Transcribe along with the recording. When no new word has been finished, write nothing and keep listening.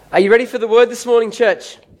Are you ready for the word this morning,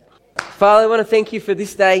 church? Father, I want to thank you for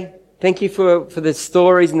this day. Thank you for the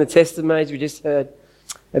stories and the testimonies we just heard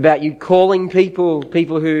about you calling people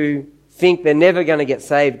who think they're never going to get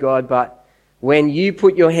saved, God, but when you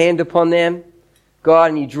put your hand upon them, God,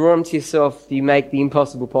 and you draw them to yourself, you make the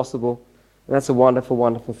impossible possible. And that's a wonderful,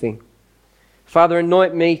 wonderful thing. Father,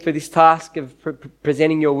 anoint me for this task of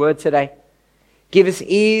presenting your word today. Give us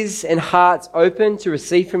ears and hearts open to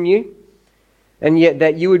receive from you, and yet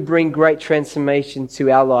that you would bring great transformation to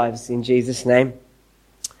our lives in Jesus' name.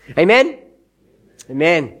 Amen?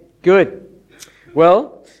 Amen. Good.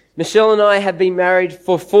 Well, Michelle and I have been married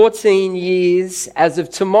for 14 years as of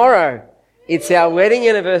tomorrow. It's our wedding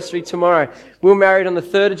anniversary tomorrow. We were married on the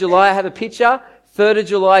 3rd of July. I have a picture. 3rd of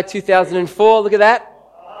July 2004. Look at that.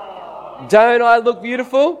 Don't I look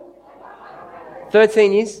beautiful?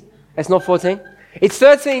 13 years. That's not 14. It's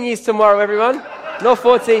 13 years tomorrow, everyone. Not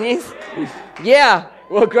 14 years. Yeah.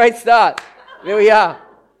 Well, great start. There we are.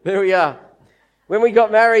 When we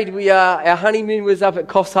got married, our honeymoon was up at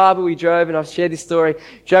Coffs Harbour. We drove, and I've shared this story,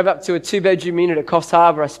 drove up to a 2-bedroom unit at Coffs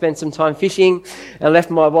Harbour. I spent some time fishing and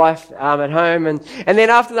left my wife at home. And then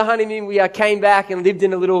after the honeymoon, we came back and lived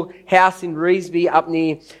in a little house in Revesby, up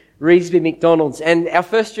near Revesby McDonald's. And our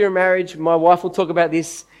first year of marriage, my wife will talk about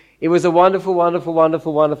this, it was a wonderful, wonderful,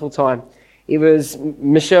 wonderful, wonderful time.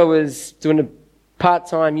 Michelle was doing a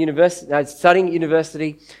part-time studying at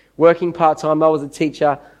university, working part-time. I was a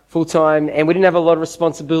teacher full-time, and we didn't have a lot of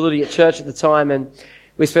responsibility at church at the time, and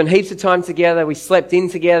we spent heaps of time together. We slept in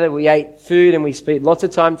together, we ate food, and we spent lots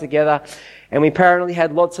of time together, and we apparently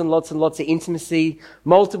had lots and lots and lots of intimacy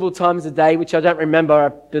multiple times a day, which I don't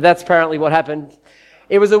remember, but that's apparently what happened.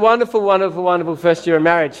 It was a wonderful, wonderful, wonderful first year of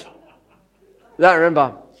marriage. I don't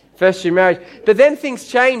remember. First year of marriage. But then things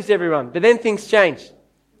changed, everyone.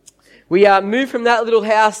 We moved from that little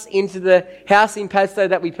house into the house in Padstow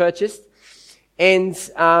that we purchased. And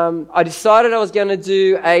I decided I was going to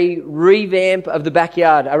do a revamp of the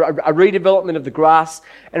backyard, a redevelopment of the grass.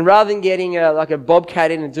 And rather than getting a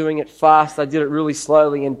bobcat in and doing it fast, I did it really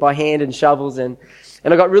slowly and by hand and shovels. And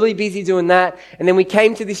I got really busy doing that. And then we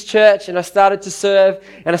came to this church and I started to serve.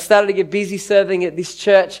 And I started to get busy serving at this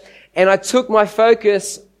church. And I took my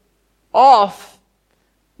focus off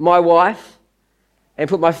my wife and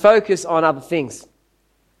put my focus on other things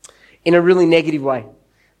in a really negative way.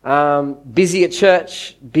 Busy at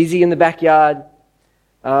church, busy in the backyard,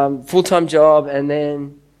 full-time job,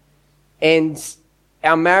 and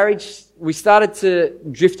our marriage, we started to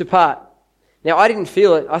drift apart. Now, I didn't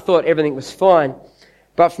feel it. I thought everything was fine.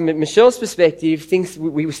 But from Michelle's perspective,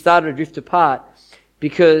 we started to drift apart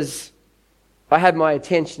because I had my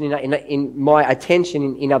attention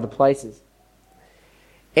in other places.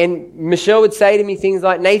 And Michelle would say to me things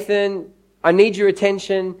like, Nathan, I need your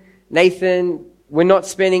attention. Nathan, we're not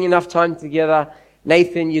spending enough time together.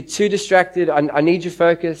 Nathan, you're too distracted. I need your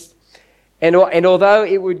focus. And although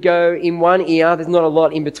it would go in one ear, there's not a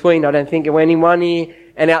lot in between. I don't think it went in one ear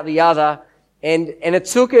and out the other. And it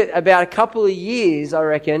took it about a couple of years, I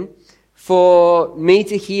reckon, for me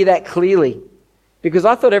to hear that clearly. Because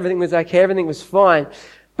I thought everything was okay, everything was fine.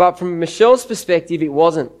 But from Michelle's perspective, it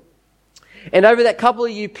wasn't. And over that couple of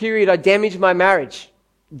year period, I damaged my marriage.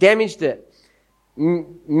 Damaged it.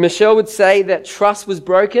 Michelle would say that trust was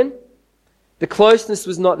broken. The closeness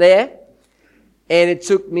was not there. And it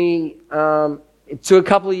took a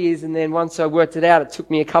couple of years, and then once I worked it out, it took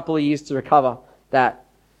me a couple of years to recover that.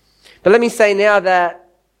 But let me say now that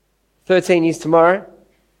 13 years tomorrow,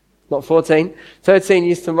 not 14, 13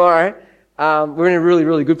 years tomorrow, we're in a really,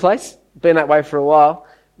 really good place. Been that way for a while.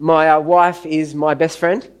 My wife is my best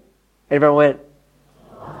friend. Everyone went.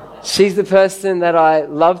 She's the person that I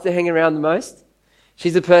love to hang around the most.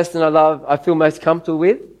 She's the person I feel most comfortable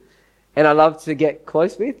with, and I love to get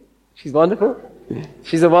close with. She's wonderful.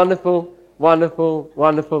 She's a wonderful, wonderful,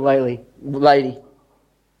 wonderful lady.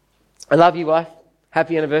 I love you, wife.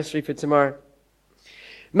 Happy anniversary for tomorrow.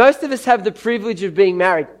 Most of us have the privilege of being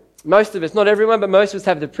married. Most of us, not everyone, but most of us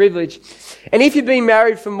have the privilege. And if you've been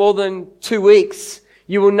married for more than 2 weeks,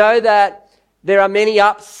 you will know that there are many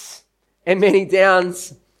ups and many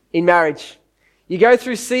downs in marriage. You go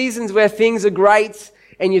through seasons where things are great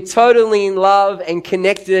and you're totally in love and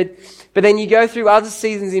connected, but then you go through other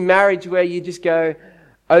seasons in marriage where you just go,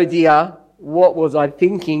 oh dear, what was I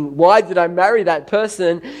thinking? Why did I marry that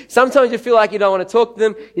person? Sometimes you feel like you don't want to talk to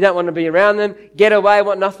them, you don't want to be around them, get away,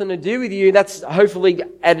 want nothing to do with you. That's hopefully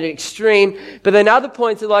at an extreme. But then other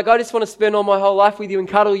points are like, I just want to spend all my whole life with you and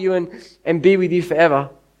cuddle you and be with you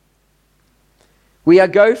forever. We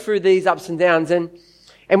go through these ups and downs, and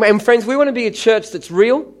friends, we want to be a church that's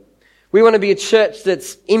real. We want to be a church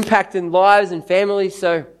that's impacting lives and families.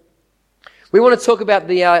 So We want to talk about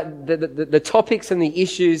the topics and the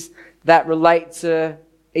issues that relate to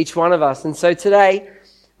each one of us. And so today,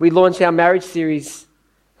 we launch our marriage series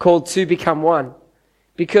called Two Become One,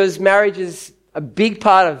 because marriage is a big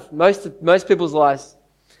part of most people's lives.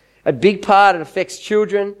 A big part. It affects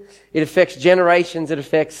children, it affects generations,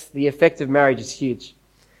 the effect of marriage is huge.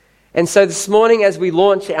 And so this morning, as we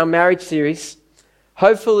launch our marriage series,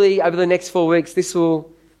 hopefully over the next 4 weeks, this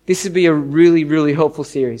will be a really, really helpful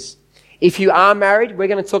series. If you are married, we're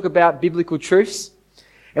going to talk about biblical truths,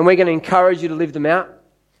 and we're going to encourage you to live them out.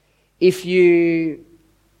 If you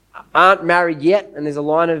aren't married yet, and there's a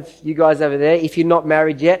line of you guys over there, if you're not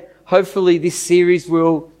married yet, hopefully this series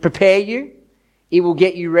will prepare you. It will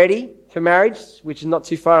get you ready for marriage, which is not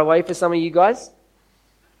too far away for some of you guys.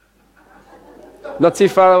 Not too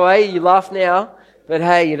far away, you laugh now, but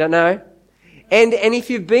hey, you don't know. And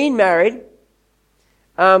if you've been married,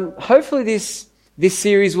 hopefully this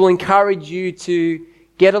series will encourage you to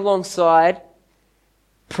get alongside,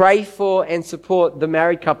 pray for and support the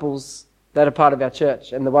married couples that are part of our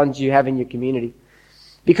church and the ones you have in your community.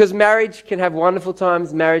 Because marriage can have wonderful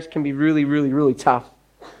times, marriage can be really, really, really tough.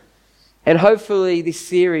 And hopefully this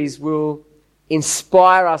series will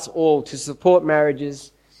inspire us all to support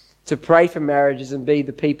marriages, to pray for marriages and be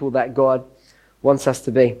the people that God wants us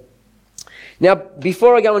to be. Now,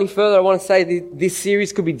 before I go any further, I want to say that this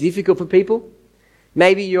series could be difficult for people.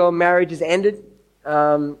 Maybe your marriage has ended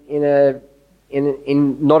in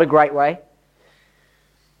not a great way.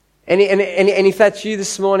 And if that's you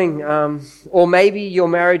this morning, or maybe your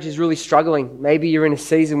marriage is really struggling, maybe you're in a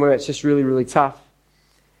season where it's just really, really tough,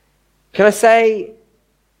 can I say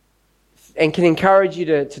and can encourage you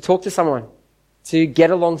to talk to someone, to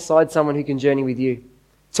get alongside someone who can journey with you.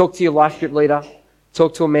 Talk to your life group leader,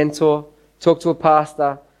 talk to a mentor, talk to a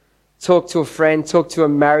pastor, talk to a friend, talk to a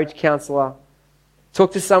marriage counselor.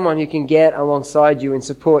 Talk to someone who can get alongside you and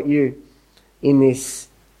support you in this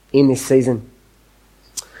season.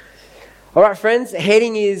 All right, friends, the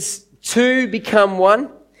heading is Two Become One.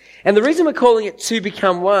 And the reason we're calling it Two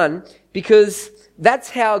Become One, because that's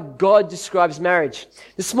how God describes marriage.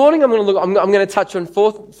 This morning I'm going to touch on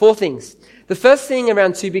four things. The first thing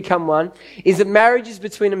around Two Become One is that marriage is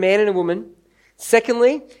between a man and a woman.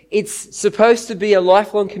 Secondly, it's supposed to be a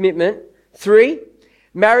lifelong commitment. 3,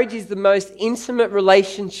 marriage is the most intimate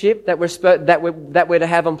relationship that we're to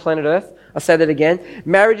have on planet Earth. I'll say that again.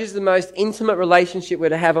 Marriage is the most intimate relationship we're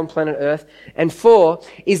to have on planet Earth. And 4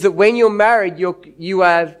 is that when you're married, you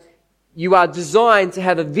are designed to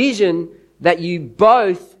have a vision that you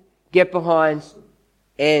both get behind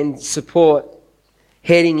and support,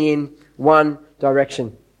 heading in one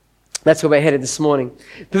direction. That's where we're headed this morning.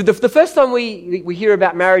 The first time we hear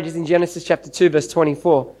about marriage is in Genesis chapter 2, verse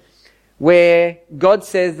 24, where God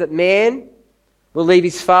says that man will leave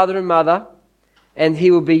his father and mother and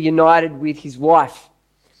he will be united with his wife,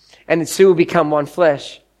 and the two will become one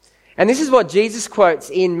flesh. And this is what Jesus quotes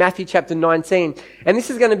in Matthew chapter 19. And this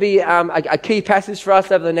is going to be a key passage for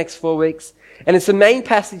us over the next 4 weeks. And it's the main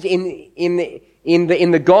passage in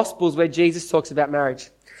the Gospels where Jesus talks about marriage.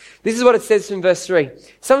 This is what it says in verse 3.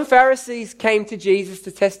 Some Pharisees came to Jesus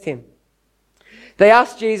to test him. They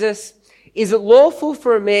asked Jesus, "Is it lawful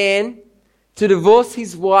for a man to divorce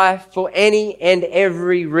his wife for any and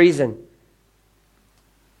every reason?"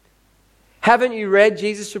 "Haven't you read,"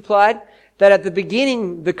 Jesus replied, "that at the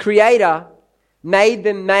beginning the Creator made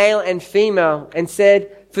them male and female and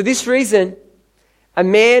said, 'For this reason, a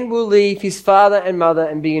man will leave his father and mother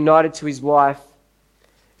and be united to his wife,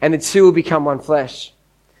 and the two will become one flesh.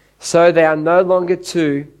 So they are no longer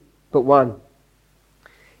two, but one.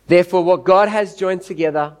 Therefore, what God has joined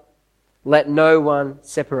together, let no one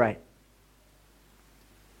separate.'"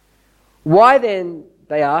 Why then,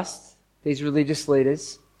 they asked, these religious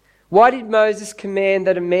leaders, why did Moses command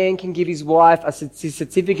that a man can give his wife a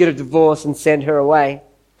certificate of divorce and send her away?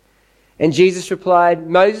 And Jesus replied,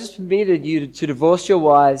 "Moses permitted you to divorce your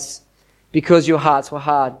wives because your hearts were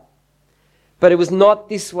hard. But it was not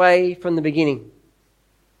this way from the beginning."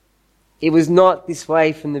 It was not this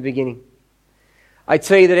way from the beginning. "I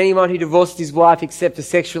tell you that anyone who divorces his wife except for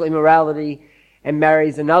sexual immorality and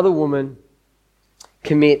marries another woman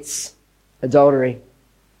commits adultery."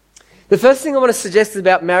 The first thing I want to suggest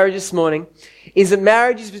about marriage this morning is that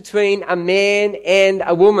marriage is between a man and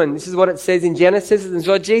a woman. This is what it says in Genesis, and this is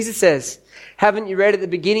what Jesus says. "Haven't you read at the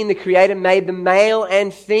beginning the Creator made them male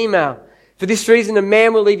and female? For this reason a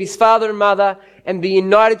man will leave his father and mother and be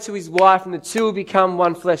united to his wife, and the two will become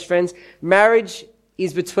one flesh." Friends, marriage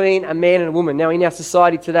is between a man and a woman. Now, in our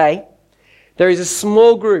society today, there is a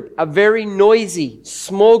small group, a very noisy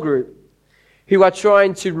small group, who are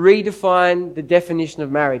trying to redefine the definition of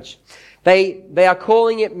marriage. They are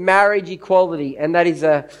calling it marriage equality, and that is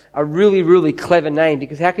a really, really clever name,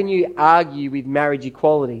 because how can you argue with marriage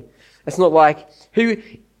equality? It's not like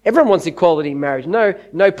everyone wants equality in marriage.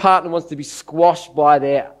 No partner wants to be squashed by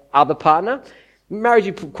their other partner. Marriage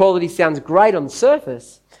equality sounds great on the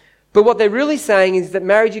surface, but what they're really saying is that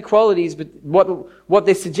marriage equality is what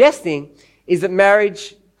they're suggesting is that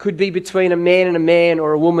marriage could be between a man and a man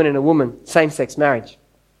or a woman and a woman, same-sex marriage.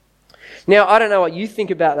 Now, I don't know what you think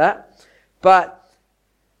about that, but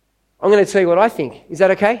I'm going to tell you what I think. Is that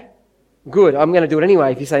okay? Good. I'm going to do it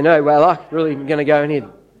anyway. If you say no, well, I'm really going to go ahead.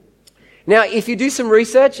 Now, if you do some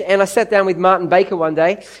research, and I sat down with Martin Baker one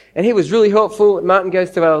day, and he was really helpful. Martin goes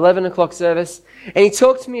to our 11 o'clock service, and he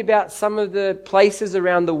talked to me about some of the places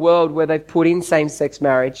around the world where they've put in same-sex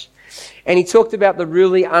marriage. And he talked about the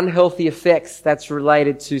really unhealthy effects that's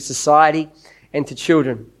related to society and to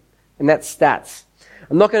children. And that's stats.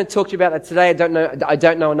 I'm not going to talk to you about that today. I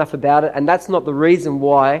don't know enough about it, and that's not the reason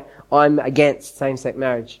why I'm against same-sex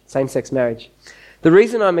marriage. The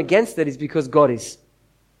reason I'm against it is because God is.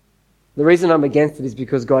 The reason I'm against it is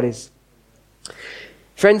because God is.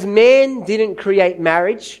 Friends, man didn't create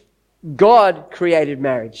marriage. God created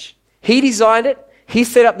marriage. He designed it. He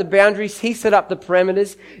set up the boundaries. He set up the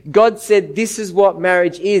parameters. God said this is what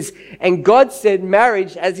marriage is. And God said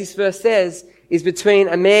marriage, as his verse says, is between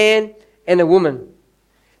a man and a woman.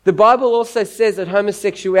 The Bible also says that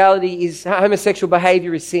homosexual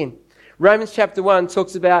behavior is sin. Romans chapter 1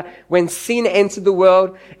 talks about when sin entered the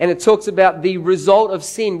world, and it talks about the result of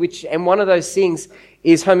sin, and one of those things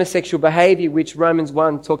is homosexual behavior, which Romans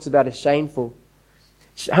 1 talks about as shameful.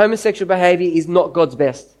 Homosexual behavior is not God's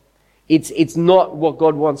best. It's not what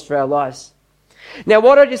God wants for our lives. Now,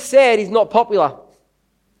 what I just said is not popular.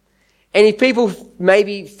 And if people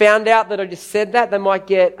maybe found out that I just said that, they might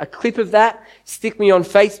get a clip of that, stick me on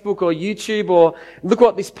Facebook or YouTube, or look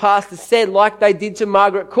what this pastor said, like they did to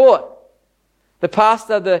Margaret Court. The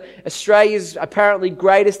pastor, Australia's apparently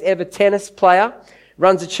greatest ever tennis player,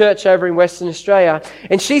 runs a church over in Western Australia.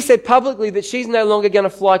 And she said publicly that she's no longer going to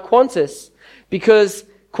fly Qantas because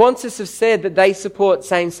Qantas have said that they support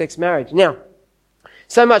same-sex marriage. Now,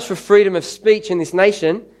 so much for freedom of speech in this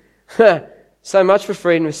nation. So much for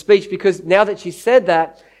freedom of speech, because now that she said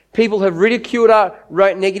that, people have ridiculed her,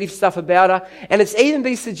 wrote negative stuff about her, and it's even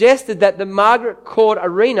been suggested that the Margaret Court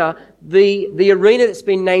Arena, the arena that's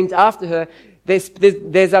been named after her, there's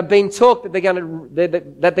been talk that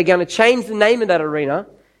they're going to change the name of that arena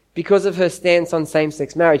because of her stance on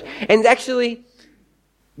same-sex marriage. And actually,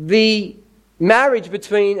 the marriage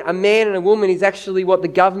between a man and a woman is actually what the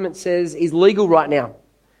government says is legal right now.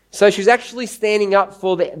 So she's actually standing up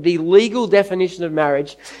for the legal definition of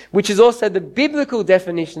marriage, which is also the biblical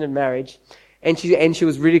definition of marriage, and she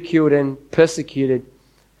was ridiculed and persecuted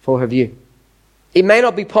for her view. It may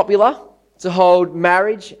not be popular to hold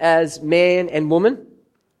marriage as man and woman,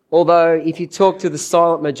 although if you talk to the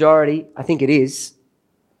silent majority, I think it is.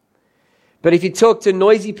 But if you talk to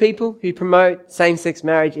noisy people who promote same-sex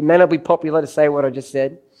marriage, it may not be popular to say what I just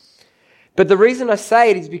said. But the reason I say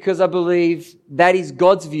it is because I believe that is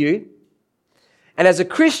God's view. And as a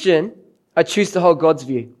Christian, I choose to hold God's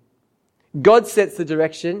view. God sets the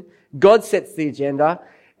direction. God sets the agenda.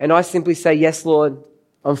 And I simply say, yes, Lord,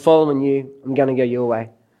 I'm following you. I'm going to go your way.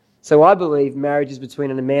 So I believe marriage is between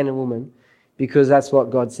a man and a woman because that's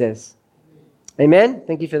what God says. Amen?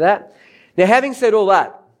 Thank you for that. Now, having said all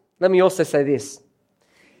that, let me also say this,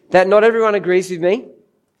 that not everyone agrees with me,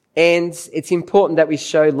 and it's important that we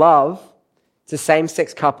show love to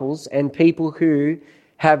same-sex couples and people who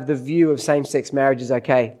have the view of same-sex marriage is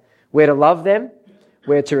okay. We're to love them,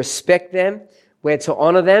 we're to respect them, we're to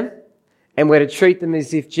honour them, and we're to treat them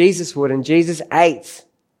as if Jesus would. And Jesus ate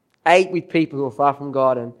with people who are far from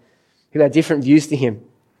God and who have different views to him.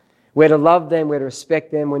 We're to love them, we're to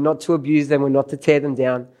respect them, we're not to abuse them, we're not to tear them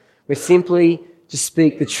down. We're simply to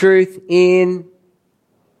speak the truth in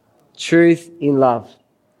love.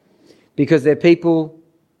 Because they're people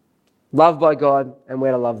loved by God, and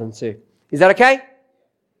we're to love them too. Is that okay?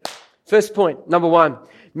 First point, number one,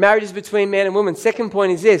 marriage is between man and woman. Second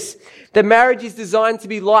point is this, that marriage is designed to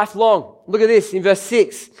be lifelong. Look at this in verse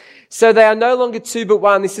 6. So they are no longer two but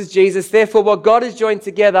one. This is Jesus. Therefore, what God has joined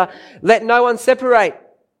together, let no one separate.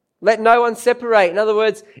 Let no one separate. In other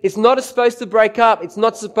words, it's not supposed to break up. It's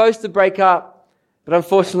not supposed to break up. But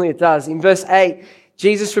unfortunately it does. In verse 8,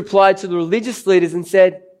 Jesus replied to the religious leaders and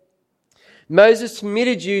said, Moses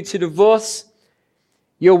permitted you to divorce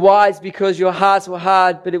your wives because your hearts were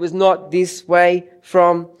hard, but it was not this way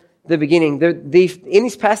from the beginning. In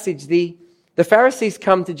this passage, the Pharisees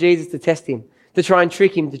come to Jesus to test him. to try and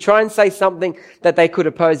trick him, to try and say something that they could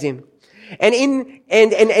oppose him. And in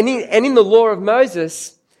the law of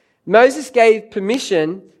Moses, Moses gave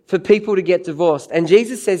permission for people to get divorced. And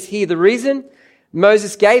Jesus says here, the reason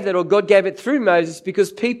Moses gave that, or God gave it through Moses,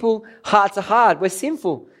 because people, hearts are hard. We're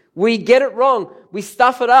sinful. We get it wrong. We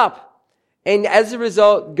stuff it up. And as a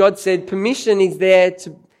result, God said permission is there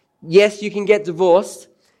to, yes, you can get divorced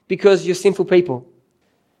because you're sinful people.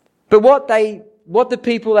 But what the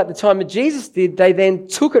people at the time of Jesus did, they then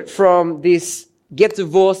took it from this get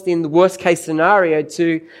divorced in the worst case scenario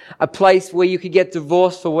to a place where you could get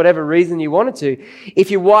divorced for whatever reason you wanted to.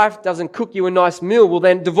 If your wife doesn't cook you a nice meal, well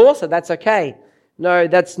then divorce her. That's okay. No,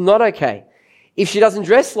 that's not okay. If she doesn't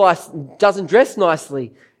dress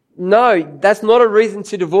nicely, no, that's not a reason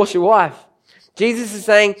to divorce your wife. Jesus is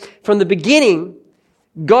saying from the beginning,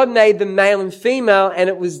 God made them male and female, and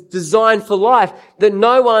it was designed for life, that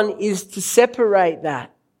no one is to separate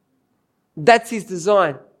that. That's his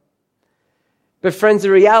design. But friends,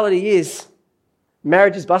 the reality is,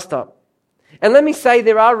 marriage is bust up. And let me say,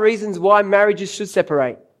 there are reasons why marriages should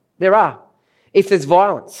separate. There are. If there's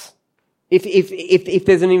violence, if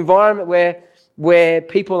there's an environment where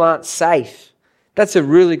people aren't safe, that's a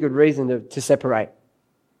really good reason to separate.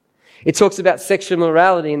 It talks about sexual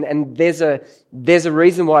morality, and there's a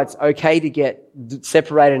reason why it's okay to get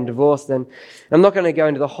separated and divorced. And I'm not going to go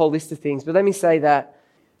into the whole list of things, but let me say that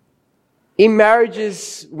in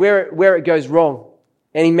marriages where it goes wrong,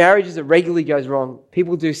 and in marriages it regularly goes wrong,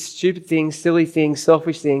 people do stupid things, silly things,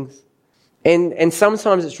 selfish things, and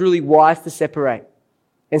sometimes it's really wise to separate,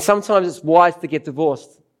 and sometimes it's wise to get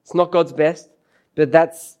divorced. It's not God's best, but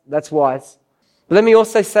that's wise. But let me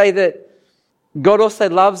also say that God also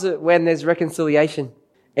loves it when there's reconciliation.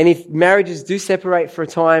 And if marriages do separate for a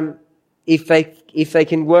time, if they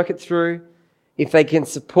can work it through, if they can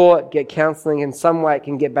support, get counseling in some way, it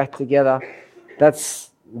can get back together, that's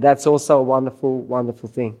also a wonderful, wonderful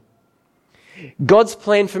thing. God's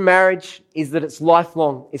plan for marriage is that it's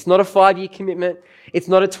lifelong. It's not a 5-year commitment. It's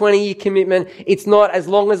not a 20-year commitment. It's not as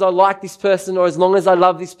long as I like this person or as long as I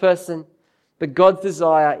love this person. But God's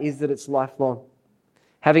desire is that it's lifelong.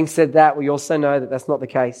 Having said that, we also know that that's not the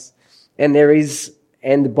case. And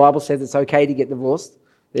the Bible says it's okay to get divorced.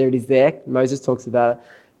 There it is there. Moses talks about it.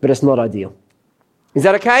 But it's not ideal. Is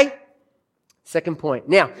that okay? Second point.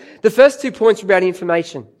 Now, the first 2 points are about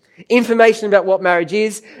information. Information about what marriage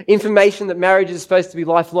is. Information that marriage is supposed to be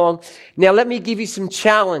lifelong. Now, let me give you some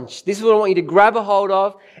challenge. This is what I want you to grab a hold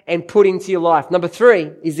of and put into your life. Number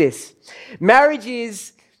 3 is this. Marriage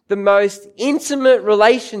is the most intimate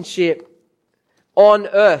relationship on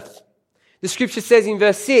earth. The scripture says in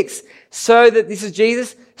verse 6, so that, this is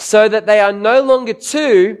Jesus, so that they are no longer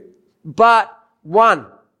 2, but 1.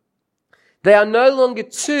 They are no longer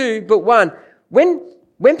 2, but 1.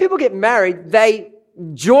 When people get married, they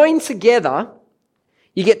join together.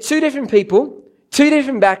 You get 2 different people, 2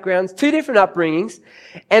 different backgrounds, 2 different upbringings,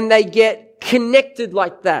 and they get connected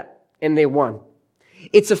like that, and they're 1.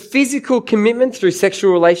 It's a physical commitment through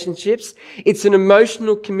sexual relationships. It's an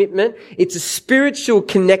emotional commitment. It's a spiritual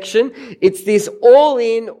connection. It's this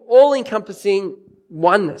all-encompassing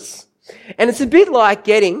oneness. And it's a bit like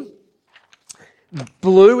getting,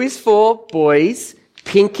 blue is for boys,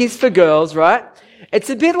 pink is for girls, right? It's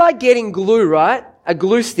a bit like getting glue, right? A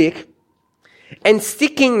glue stick, and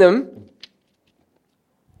sticking them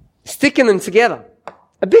together.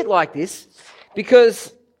 A bit like this,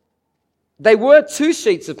 because they were 2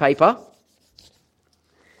 sheets of paper.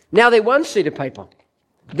 Now they're 1 sheet of paper.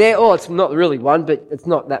 It's not really 1, but it's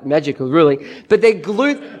not that magical, really. But they're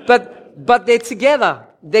glued, but they're together.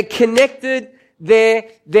 They're connected. They're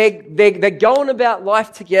going about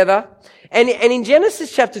life together. And in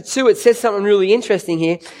Genesis chapter 2, it says something really interesting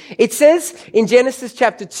here. It says in Genesis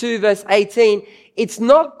chapter 2, verse 18, it's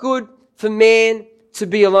not good for man to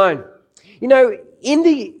be alone. You know, in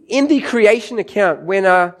the creation account, when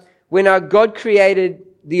God created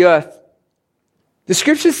the earth, the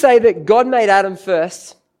scriptures say that God made Adam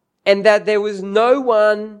first, and that there was no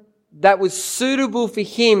one that was suitable for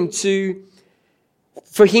him to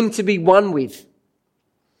be one with.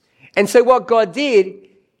 And so what God did,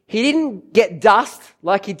 he didn't get dust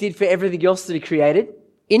like he did for everything else that he created.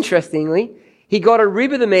 Interestingly, he got a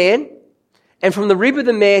rib of the man, and from the rib of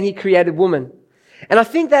the man, he created woman. And I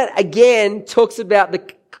think that again talks about the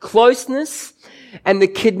closeness and the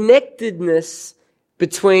connectedness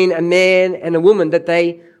between a man and a woman, that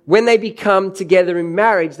when they become together in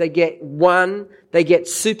marriage, they get one, they get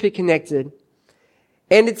super connected.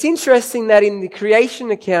 And it's interesting that in the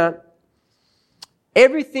creation account,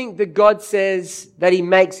 everything that God says that he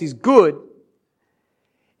makes is good,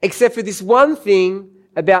 except for this one thing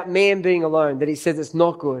about man being alone, that he says it's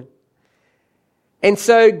not good. And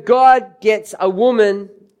so God gets a woman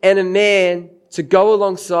and a man to go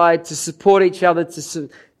alongside, to support each other,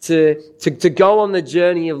 to go on the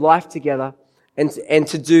journey of life together and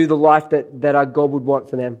to do the life that our God would want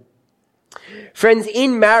for them. Friends,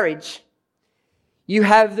 in marriage, you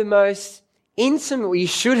have the most intimate, you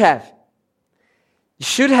should have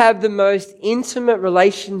the most intimate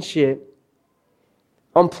relationship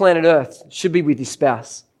on planet Earth. Should be with your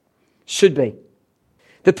spouse. Should be.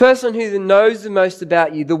 The person who knows the most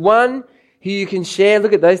about you, the one who you can share,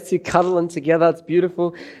 look at those two cuddling together, it's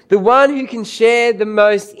beautiful. The one who can share the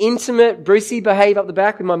most intimate, Brucey, behave up the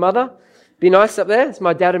back with my mother. Be nice up there. It's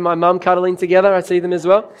my dad and my mum cuddling together. I see them as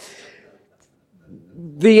well.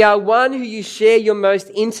 The one who you share your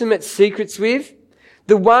most intimate secrets with.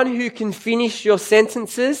 The one who can finish your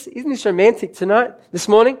sentences. Isn't this romantic this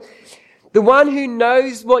morning? The one who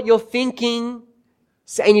knows what you're thinking,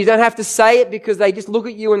 and you don't have to say it because they just look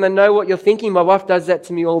at you and they know what you're thinking. My wife does that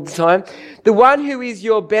to me all the time. The one who is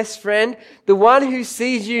your best friend. The one who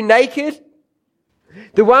sees you naked.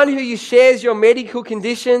 The one who you shares your medical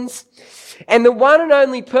conditions. And the one and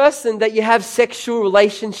only person that you have sexual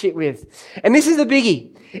relationship with. And this is a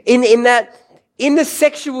biggie. In the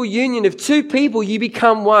sexual union of two people, you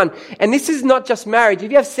become one. And this is not just marriage.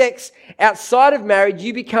 If you have sex outside of marriage,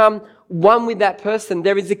 you become one with that person.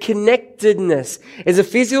 There is a connectedness. There's a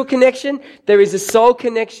physical connection. There is a soul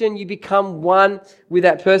connection. You become one with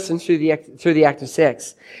that person through the act of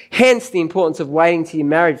sex. Hence the importance of waiting till you're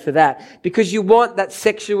married for that. Because you want that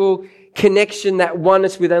sexual connection, that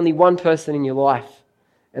oneness with only one person in your life.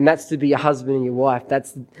 And that's to be your husband and your wife.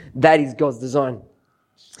 That is God's design.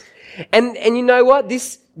 And you know what?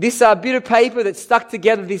 This bit of paper that's stuck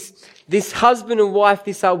together, this husband and wife,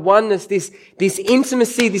 this oneness, this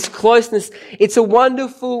intimacy, this closeness, it's a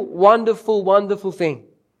wonderful, wonderful, wonderful thing.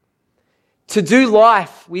 To do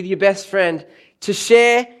life with your best friend, to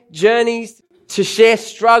share journeys, to share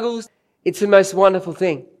struggles, it's the most wonderful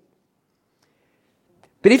thing.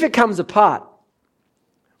 But if it comes apart,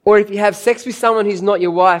 or if you have sex with someone who's not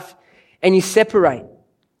your wife and you separate,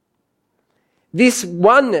 this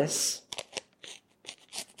oneness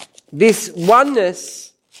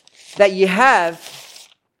that you have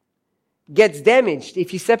gets damaged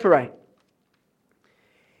if you separate.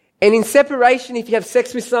 And in separation, if you have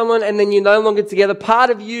sex with someone and then you're no longer together, part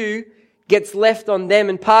of you gets left on them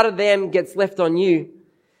and part of them gets left on you.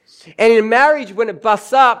 And in a marriage, when it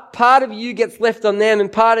busts up, part of you gets left on them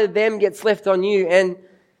and part of them gets left on you. And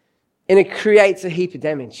it creates a heap of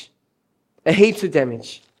damage. A heap of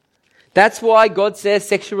damage. That's why God says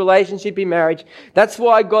sexual relationship in marriage. That's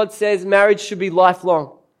why God says marriage should be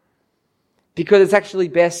lifelong. Because it's actually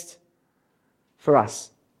best for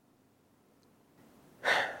us.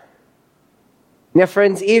 Now,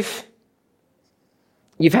 friends, if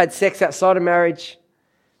you've had sex outside of marriage,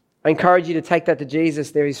 I encourage you to take that to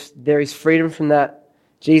Jesus. There is freedom from that.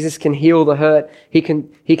 Jesus can heal the hurt. He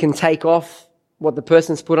can take off what the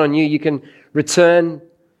person's put on you. You can return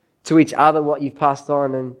to each other what you've passed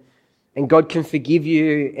on, and God can forgive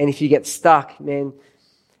you. And if you get stuck, man,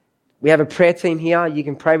 we have a prayer team here. You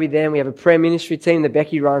can pray with them. We have a prayer ministry team that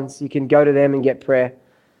Becky runs. You can go to them and get prayer.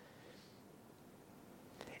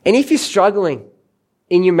 And if you're struggling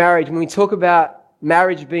in your marriage, when we talk about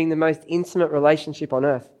marriage being the most intimate relationship on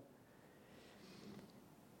earth,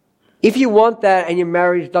 if you want that and your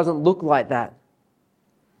marriage doesn't look like that,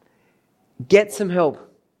 get some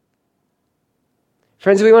help.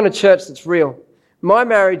 Friends, we want a church that's real. My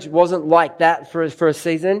marriage wasn't like that for a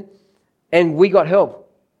season, and we got help.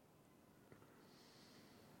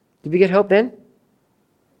 Did we get help then?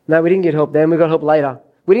 No, we didn't get help then. We got help later.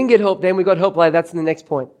 We didn't get help then. We got help later. That's the next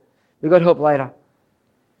point. We got help later.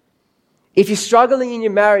 If you're struggling in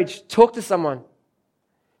your marriage, talk to someone.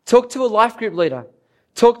 Talk to a life group leader.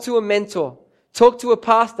 Talk to a mentor. Talk to a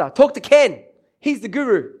pastor. Talk to Ken. He's the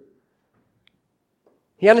guru.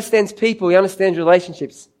 He understands people. He understands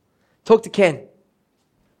relationships. Talk to Ken.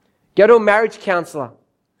 Go to a marriage counselor.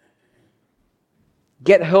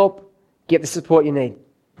 Get help. Get the support you need.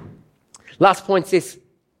 Last point is this.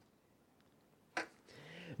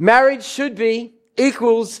 Marriage should be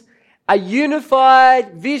equals a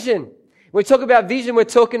unified vision. When we talk about vision, we're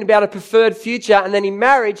talking about a preferred future. And then in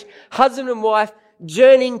marriage, husband and wife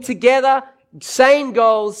journeying together, same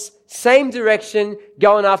goals, same direction,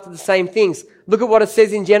 going after the same things. Look at what it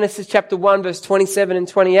says in Genesis chapter 1, verse 27 and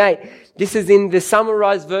 28. This is in the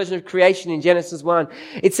summarized version of creation in Genesis 1.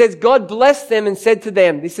 It says, God blessed them and said to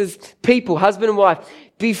them, this is people, husband and wife,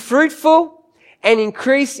 be fruitful and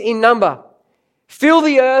increase in number. Fill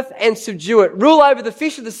the earth and subdue it. Rule over the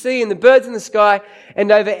fish of the sea and the birds in the sky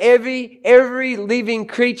and over every living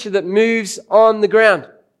creature that moves on the ground.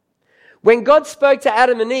 When God spoke to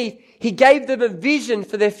Adam and Eve, He gave them a vision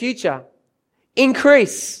for their future.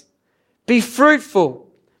 Increase, be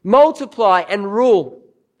fruitful, multiply and rule.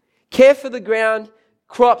 Care for the ground,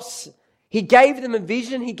 crops. He gave them a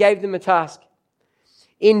vision. He gave them a task.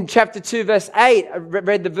 In chapter 2, verse 8, I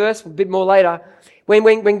read the verse a bit more later.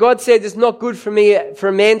 When God said, it's not good for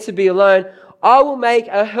a man to be alone, I will make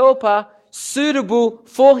a helper suitable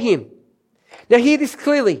for him. Now hear this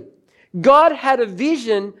clearly. God had a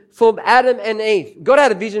vision for Adam and Eve. God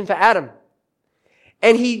had a vision for Adam.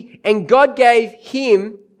 And God gave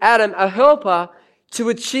him, Adam, a helper to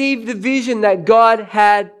achieve the vision that God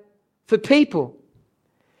had for people.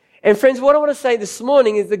 And friends, what I want to say this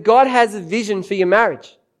morning is that God has a vision for your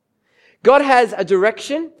marriage. God has a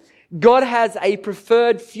direction. God has a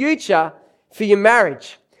preferred future for your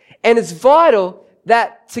marriage. And it's vital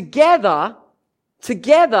that together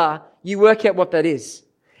you work out what that is.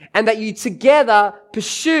 And that you together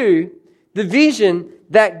pursue the vision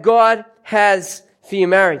that God has for your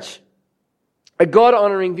marriage. A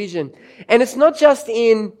God-honoring vision. And it's not just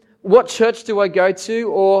in what church do I go to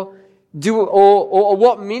or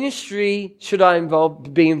what ministry should I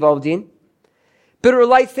be involved in. But it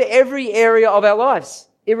relates to every area of our lives.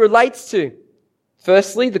 It relates to,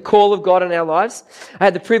 firstly, the call of God in our lives. I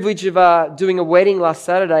had the privilege of doing a wedding last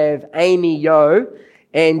Saturday of Amy Yo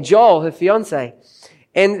and Joel, her fiance.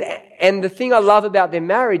 And the thing I love about their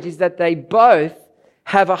marriage is that they both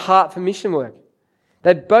have a heart for mission work.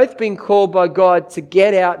 They've both been called by God to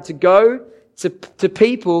get out, to go to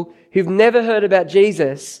people who've never heard about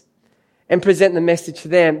Jesus and present the message to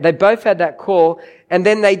them. They both had that call, and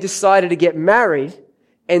then they decided to get married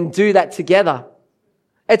and do that together.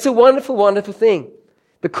 It's a wonderful, wonderful thing.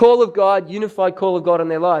 The call of God, unified call of God in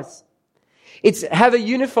their lives. It's have a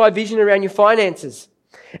unified vision around your finances,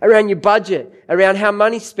 around your budget, around how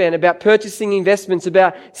money's spent, about purchasing investments,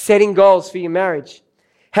 about setting goals for your marriage.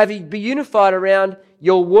 Be unified around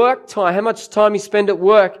your work time, how much time you spend at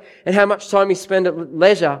work and how much time you spend at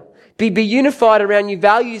leisure. Be unified around your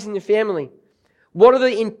values in your family. What are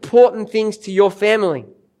the important things to your family?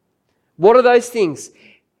 What are those things?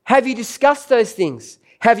 Have you discussed those things?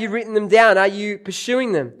 Have you written them down? Are you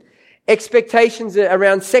pursuing them? Expectations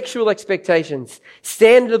around sexual expectations,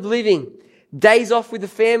 standard of living, days off with the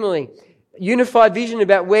family, unified vision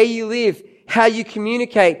about where you live, how you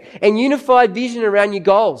communicate, and unified vision around your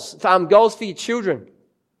goals, goals for your children.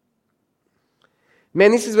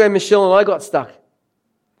 Man, this is where Michelle and I got stuck.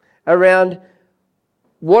 Around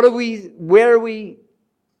how are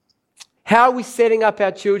we setting up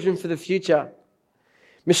our children for the future?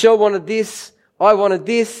 Michelle wanted this, I wanted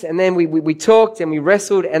this, and then we talked and we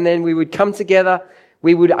wrestled, and then we would come together,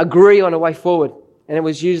 we would agree on a way forward. And it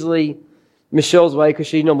was usually Michelle's way, because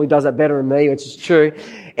she normally does that better than me, which is true.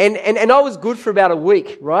 And I was good for about a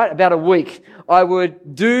week, right? About a week. I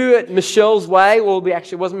would do it Michelle's way, it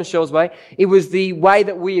wasn't Michelle's way. It was the way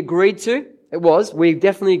that we agreed to. We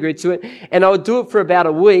definitely agreed to it. And I would do it for about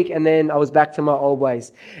a week, and then I was back to my old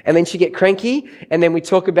ways. And then she'd get cranky, and then we'd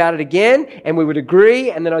talk about it again, and we would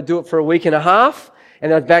agree, and then I'd do it for a week and a half,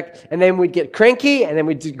 and I'd back, and then we'd get cranky, and then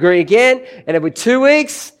we'd agree again, and it would 2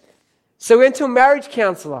 weeks. So we went to a marriage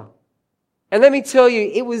counselor. And let me tell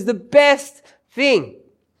you, it was the best thing.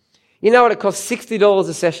 You know what? It cost $60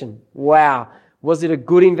 a session. Wow. Was it a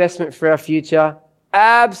good investment for our future?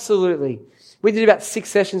 Absolutely. We did about 6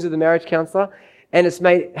 sessions with the marriage counselor, and it's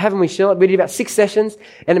made, haven't we, Sheila? We did about 6 sessions,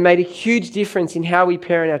 and it made a huge difference in how we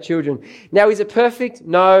parent our children. Now, is it perfect?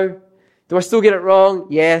 No. Do I still get it wrong?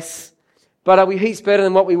 Yes. But are we heaps better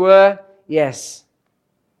than what we were? Yes.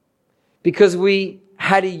 Because we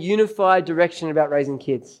had a unified direction about raising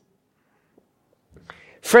kids.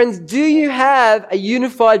 Friends, do you have a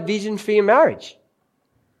unified vision for your marriage?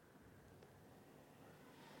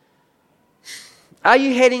 Are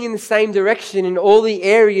you heading in the same direction in all the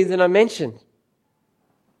areas that I mentioned?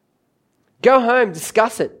 Go home,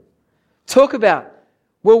 discuss it. Talk about,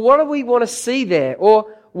 what do we want to see there?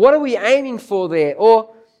 Or what are we aiming for there?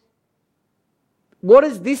 Or what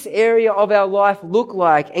does this area of our life look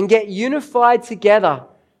like? And get unified together.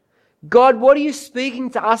 God, what are you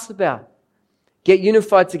speaking to us about? Get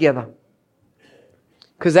unified together.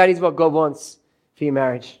 Because that is what God wants for your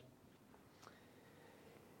marriage.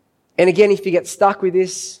 And again, if you get stuck with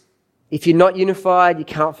this, if you're not unified, you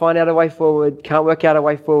can't find out a way forward, can't work out a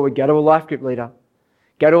way forward, go to a life group leader.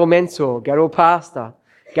 Go to a mentor. Go to a pastor.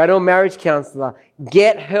 Go to a marriage counselor.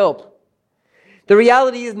 Get help. The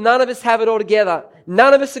reality is none of us have it all together.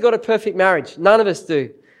 None of us have got a perfect marriage. None of us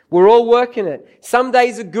do. We're all working it. Some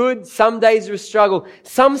days are good, some days are a struggle.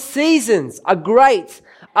 Some seasons are great,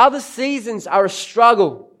 other seasons are a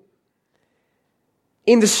struggle.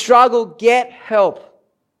 In the struggle, get help.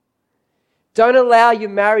 Don't allow your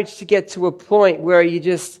marriage to get to a point where you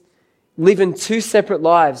just live in two separate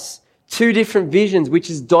lives, two different visions, which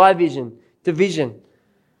is division.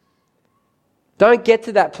 Don't get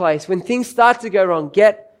to that place. When things start to go wrong,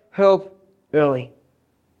 get help early.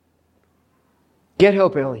 Get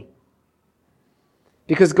help early.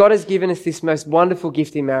 Because God has given us this most wonderful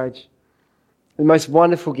gift in marriage. The most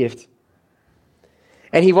wonderful gift.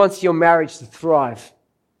 And He wants your marriage to thrive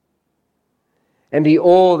and be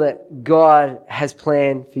all that God has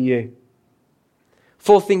planned for you.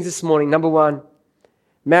 4 things this morning. Number 1,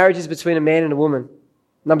 marriage is between a man and a woman.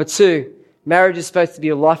 Number 2, marriage is supposed to be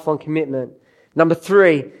a lifelong commitment. Number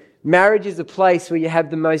 3, marriage is a place where you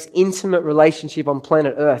have the most intimate relationship on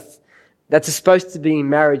planet Earth. That's supposed to be in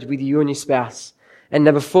marriage with you and your spouse. And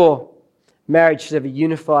number 4, marriage should have a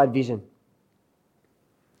unified vision.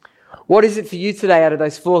 What is it for you today out of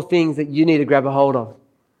those 4 things that you need to grab a hold of?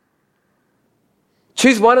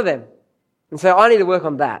 Choose one of them and say, I need to work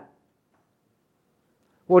on that.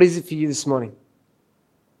 What is it for you this morning?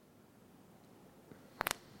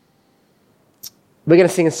 We're going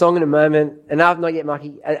to sing a song in a moment, and not yet,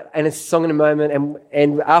 Marky, and it's a song in a moment,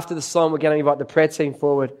 and after the song, we're going to invite the prayer team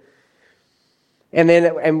forward. And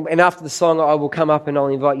then, and after the song, I will come up and I'll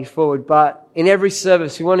invite you forward. But in every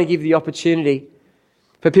service, we want to give the opportunity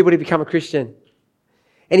for people to become a Christian.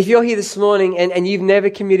 And if you're here this morning and you've never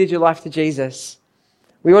committed your life to Jesus,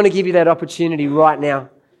 we want to give you that opportunity right now,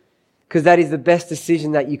 because that is the best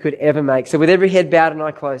decision that you could ever make. So with every head bowed and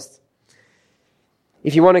eye closed,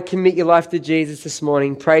 if you want to commit your life to Jesus this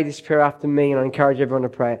morning, pray this prayer after me, and I encourage everyone to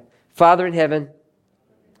pray it. Father in heaven,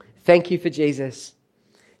 thank you for Jesus.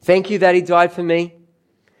 Thank you that He died for me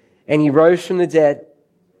and He rose from the dead.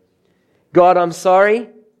 God, I'm sorry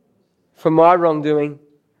for my wrongdoing.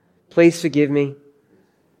 Please forgive me.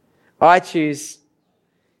 I choose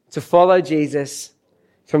to follow Jesus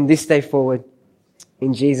from this day forward.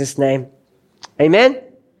 In Jesus' name. Amen?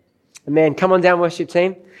 Amen. Come on down, worship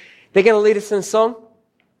team. They're going to lead us in a song.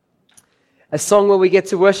 A song where we get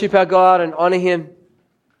to worship our God and honor Him.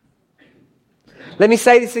 Let me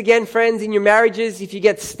say this again, friends, in your marriages, if you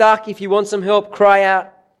get stuck, if you want some help, cry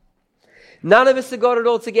out. None of us have got it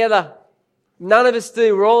all together. None of us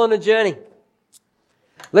do. We're all on a journey.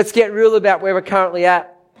 Let's get real about where we're currently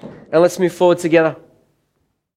at, and let's move forward together.